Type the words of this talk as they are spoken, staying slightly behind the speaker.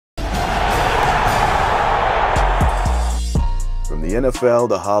NFL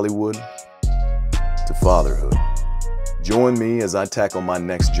to Hollywood to fatherhood. Join me as I tackle my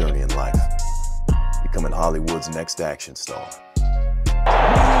next journey in life, becoming Hollywood's next action star.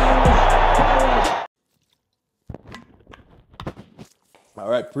 All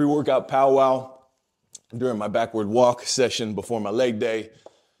right, pre-workout powwow during my backward walk session before my leg day,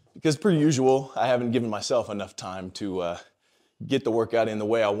 because per usual, I haven't given myself enough time to get the workout in the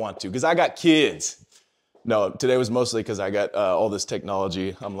way I want to, because I got kids. No, today was mostly because I got all this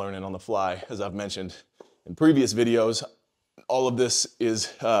technology I'm learning on the fly, as I've mentioned in previous videos. All of this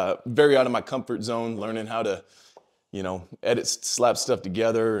is very out of my comfort zone, learning how to, edit, slap stuff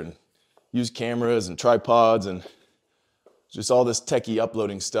together and use cameras and tripods, and just all this techie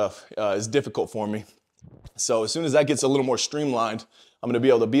uploading stuff is difficult for me. So as soon as that gets a little more streamlined, I'm going to be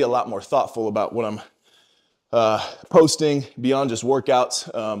able to be a lot more thoughtful about what I'm posting beyond just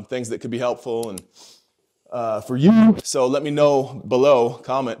workouts, things that could be helpful and for you. So let me know below,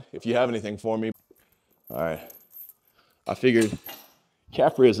 comment if you have anything for me. All right. I figured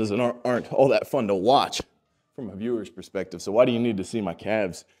calf raises aren't all that fun to watch from a viewer's perspective. So why do you need to see my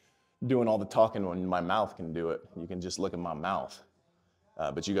calves doing all the talking when my mouth can do it? You can just look at my mouth.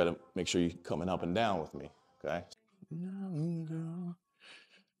 But you got to make sure you're coming up and down with me, okay?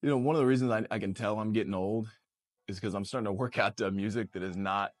 One of the reasons I can tell I'm getting old is because I'm starting to work out to music that is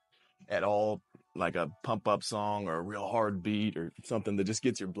not at all like a pump up song or a real hard beat or something that just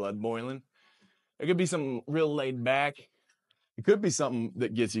gets your blood boiling. It could be something real laid back. It could be something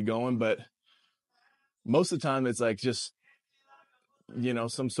that gets you going, but most of the time it's like just,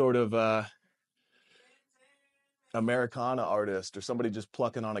 some sort of Americana artist or somebody just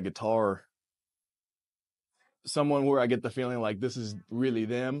plucking on a guitar. Someone where I get the feeling like this is really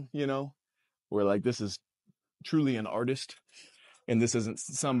them, where like this is truly an artist and this isn't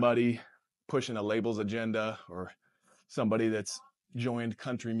somebody pushing a label's agenda or somebody that's joined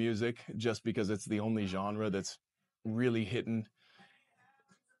country music just because it's the only genre that's really hitting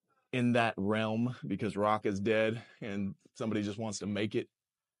in that realm because rock is dead and somebody just wants to make it.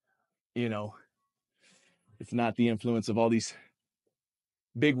 It's not the influence of all these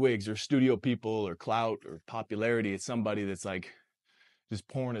big wigs or studio people or clout or popularity. It's somebody that's like just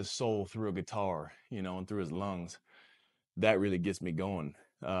pouring his soul through a guitar, and through his lungs. That really gets me going.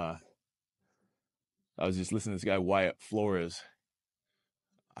 I was just listening to this guy, Wyatt Flores.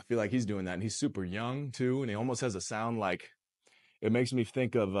 I feel like he's doing that, and he's super young too, and he almost has a sound like, it makes me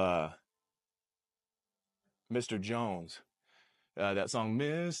think of Mr. Jones. That song,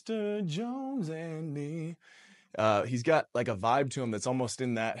 Mr. Jones and me. He's got like a vibe to him that's almost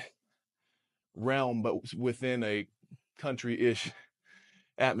in that realm, but within a country-ish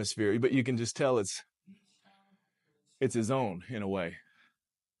atmosphere. But you can just tell it's his own in a way.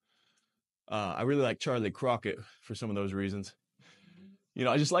 I really like Charlie Crockett for some of those reasons.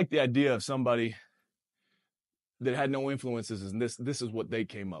 I just like the idea of somebody that had no influences, and this is what they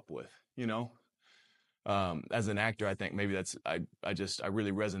came up with. As an actor, I think maybe that's I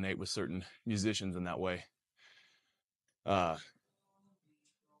really resonate with certain musicians in that way. Because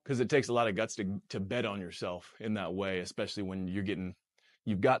it takes a lot of guts to bet on yourself in that way, especially when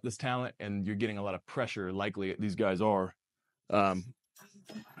you've got this talent and you're getting a lot of pressure, likely these guys are, to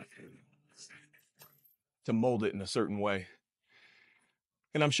mold it in a certain way.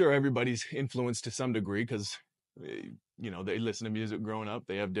 And I'm sure everybody's influenced to some degree because, they listen to music growing up.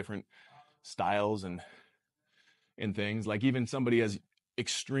 They have different styles and things. Like even somebody as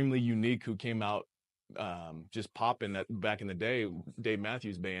extremely unique who came out just popping that back in the day, Dave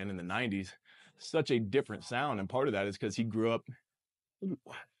Matthews Band in the 90s, such a different sound. And part of that is because he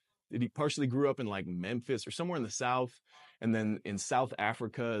partially grew up in like Memphis or somewhere in the South, and then in South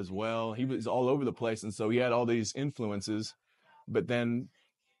Africa as well. He was all over the place. And so he had all these influences, but then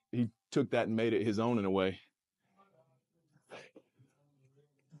he took that and made it his own in a way.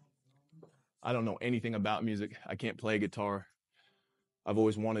 I don't know anything about music. I can't play guitar. I've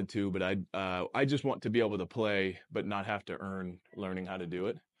always wanted to, but I just want to be able to play, but not have to earn learning how to do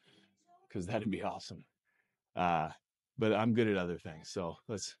it, because that'd be awesome. But I'm good at other things, so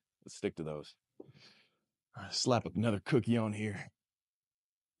let's stick to those. All right, slap another cookie on here.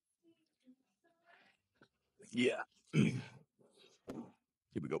 Yeah. Here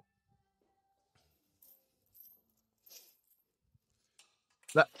we go.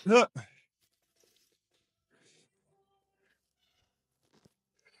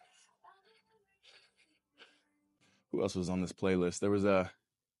 Who else was on this playlist? There was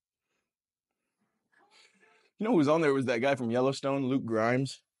who was on there? Was that guy from Yellowstone, Luke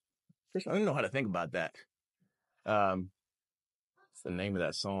Grimes? First, I didn't know how to think about that. What's the name of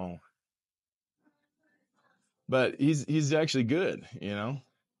that song? but he's actually good, you know.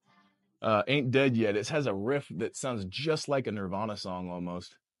 Ain't Dead Yet. It has a riff that sounds just like a Nirvana song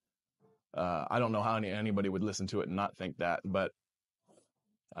almost. I don't know how anybody would listen to it and not think that, but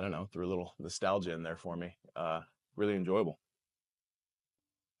I don't know, threw a little nostalgia in there for me. Really enjoyable.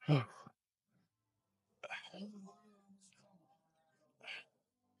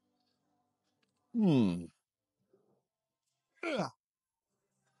 Hmm. Ugh.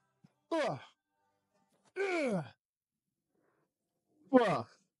 Ugh. Ugh. Ugh.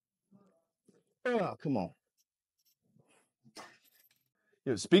 Ugh. Come on.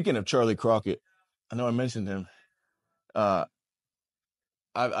 Yeah, speaking of Charlie Crockett, I know I mentioned him. Uh,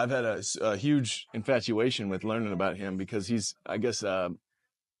 I've had a huge infatuation with learning about him because he's, I guess,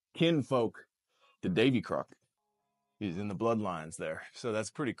 kinfolk to Davy Crockett. He's in the bloodlines there, so that's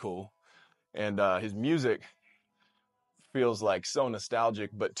pretty cool. And his music feels like so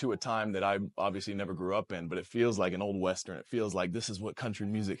nostalgic, but to a time that I obviously never grew up in. But it feels like an old western. It feels like this is what country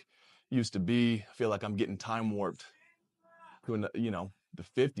music used to be. I feel like I'm getting time warped to, you know, the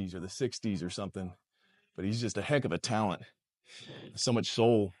 50s or the 60s or something. But he's just a heck of a talent. So much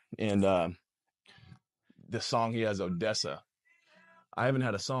soul. And the song he has, Odessa. I haven't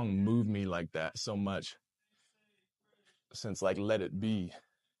had a song move me like that so much since like Let It Be.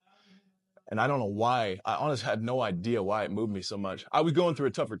 And I don't know why. I honestly had no idea why it moved me so much. I was going through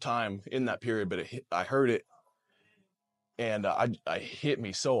a tougher time in that period, but I heard it and I hit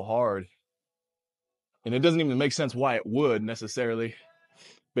me so hard. And it doesn't even make sense why it would necessarily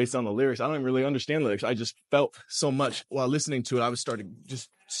based on the lyrics. I don't even really understand the lyrics. I just felt so much while listening to it. I was starting just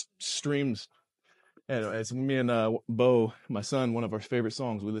streams. And it's me and Bo, my son, one of our favorite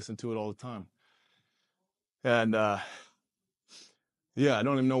songs. We listen to it all the time. And yeah, I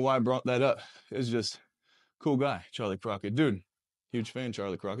don't even know why I brought that up. It's just cool guy, Charlie Crockett. Dude, huge fan,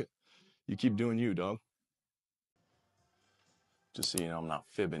 Charlie Crockett. You keep doing you, dog. Just so you know, I'm not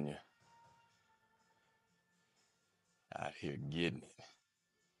fibbing you. Out here getting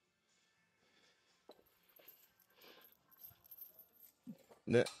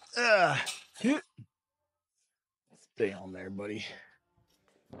it. Stay on there, buddy.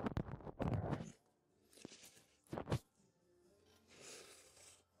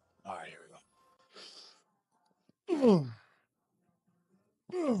 All right, here we go.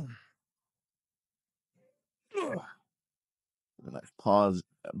 A nice pause,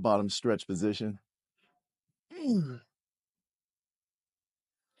 bottom stretch position.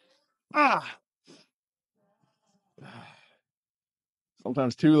 Ah.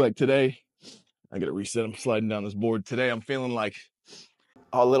 Sometimes too, like today, I gotta reset. I'm sliding down this board. Today, I'm feeling like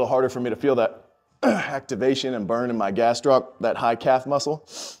a little harder for me to feel that activation and burn in my gastroc, that high calf muscle.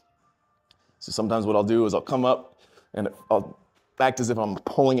 So sometimes what I'll do is I'll come up and I'll act as if I'm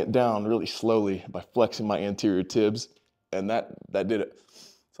pulling it down really slowly by flexing my anterior tibs. And that did it.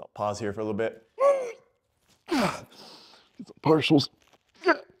 So I'll pause here for a little bit. Get some partials.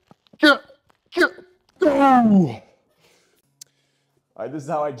 All right, this is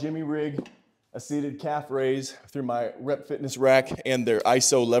how I jimmy rig a seated calf raise through my Rep Fitness rack and their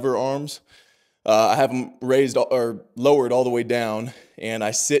ISO lever arms. I have them raised or lowered all the way down, and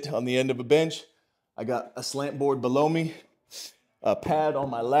I sit on the end of a bench. I got a slant board below me, a pad on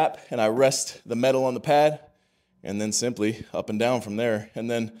my lap, and I rest the metal on the pad, and then simply up and down from there. And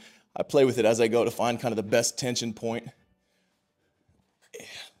then I play with it as I go to find kind of the best tension point. Yeah,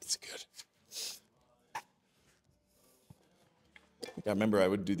 that's good. I remember I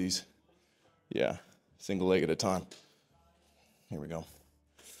would do these, yeah, single leg at a time. Here we go.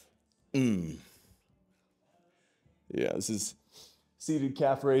 Yeah, this is seated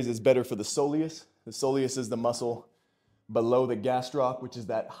calf raise is better for the soleus. The soleus is the muscle below the gastroc, which is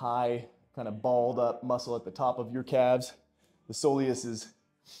that high, kind of balled up muscle at the top of your calves. The soleus is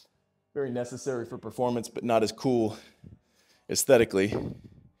very necessary for performance, but not as cool aesthetically.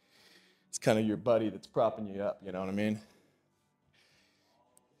 It's kind of your buddy that's propping you up, you know what I mean?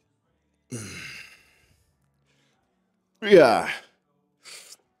 Yeah.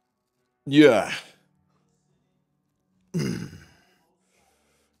 Yeah.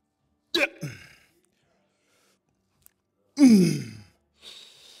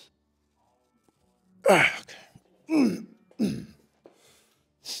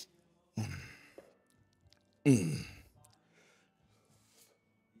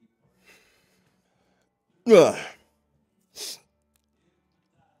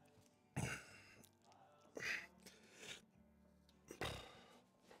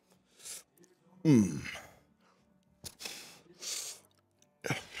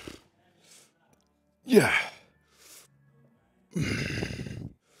 Yeah.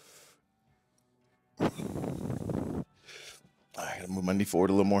 I gotta move my knee forward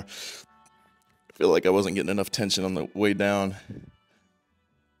a little more. I feel like I wasn't getting enough tension on the way down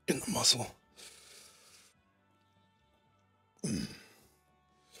in the muscle.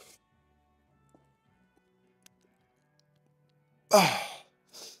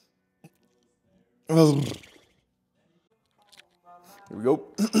 Here we go.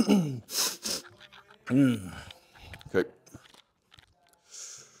 Okay.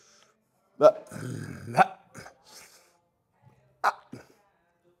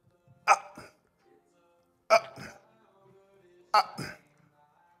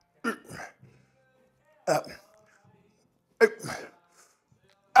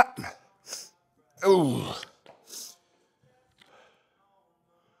 Oh.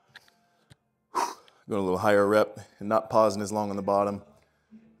 Going a little higher rep and not pausing as long on the bottom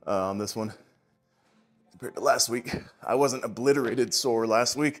on this one compared to last week. I wasn't obliterated sore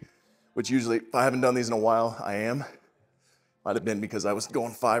last week, which usually, if I haven't done these in a while, I am. Might have been because I was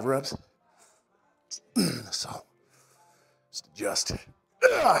going 5 reps. So, just adjust.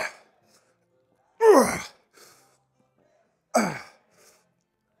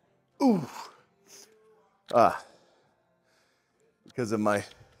 Because of my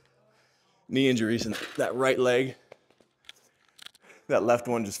knee injuries and that right leg, that left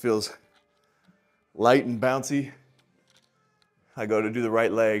one just feels light and bouncy. I go to do the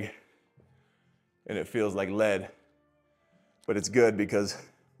right leg and it feels like lead, but it's good because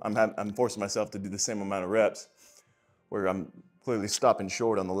I'm forcing myself to do the same amount of reps where I'm clearly stopping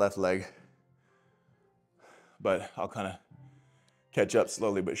short on the left leg, but I'll kind of catch up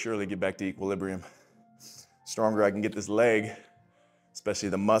slowly but surely, get back to equilibrium. Stronger I can get this leg, especially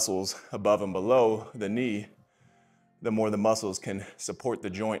the muscles above and below the knee, the more the muscles can support the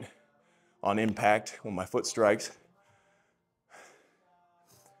joint on impact when my foot strikes,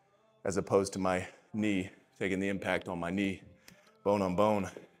 as opposed to my knee taking the impact on my knee, bone on bone,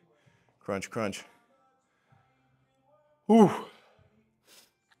 crunch, crunch. Whew.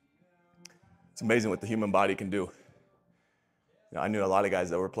 It's amazing what the human body can do. You know, I knew a lot of guys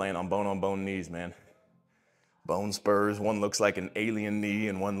that were playing on bone knees, man. Bone spurs, one looks like an alien knee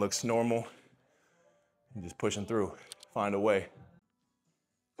and one looks normal. And just pushing through, find a way.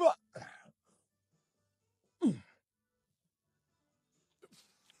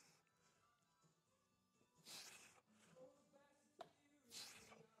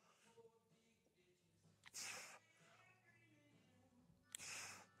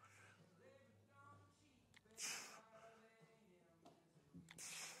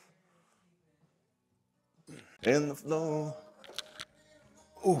 In the flow.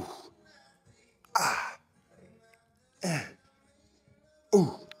 Ooh. Ah. Eh.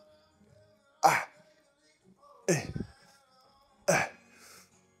 Ooh. Ah. Eh. Ah.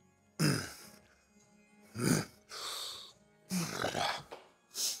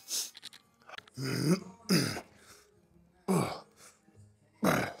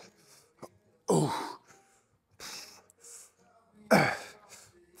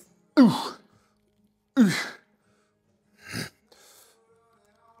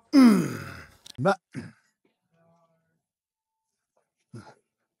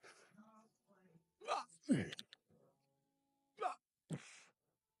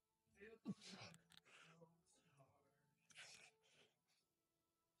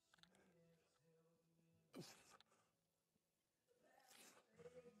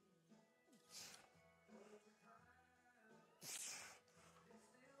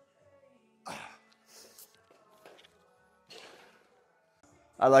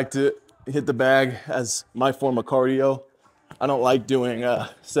 I like to hit the bag as my form of cardio. I don't like doing a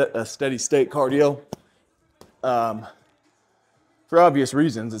steady state cardio. For obvious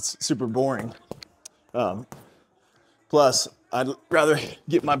reasons, it's super boring. Plus, I'd rather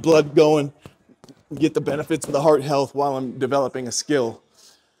get my blood going, get the benefits of the heart health while I'm developing a skill,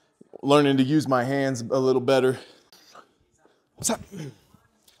 learning to use my hands a little better. What's up?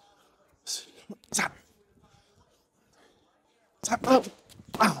 What's up? What's up? Oh.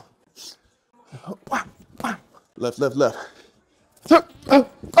 Wow. Wow. Wow. Left, left, left.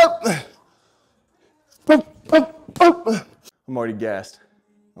 I'm already gassed.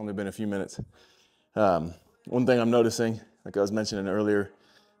 Only been a few minutes. One thing I'm noticing, like I was mentioning earlier,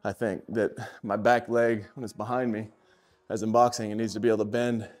 I think that my back leg, when it's behind me, as in boxing, it needs to be able to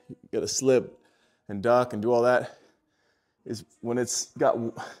bend, you gotta slip and duck and do all that, is when it's got,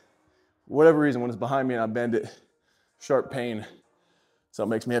 whatever reason, when it's behind me and I bend it, sharp pain. So it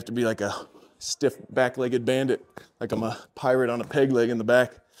makes me have to be like a stiff back-legged bandit, like I'm a pirate on a peg leg in the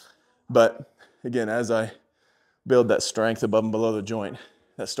back. But again, as I build that strength above and below the joint,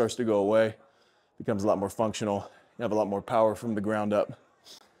 that starts to go away, becomes a lot more functional, You have a lot more power from the ground up.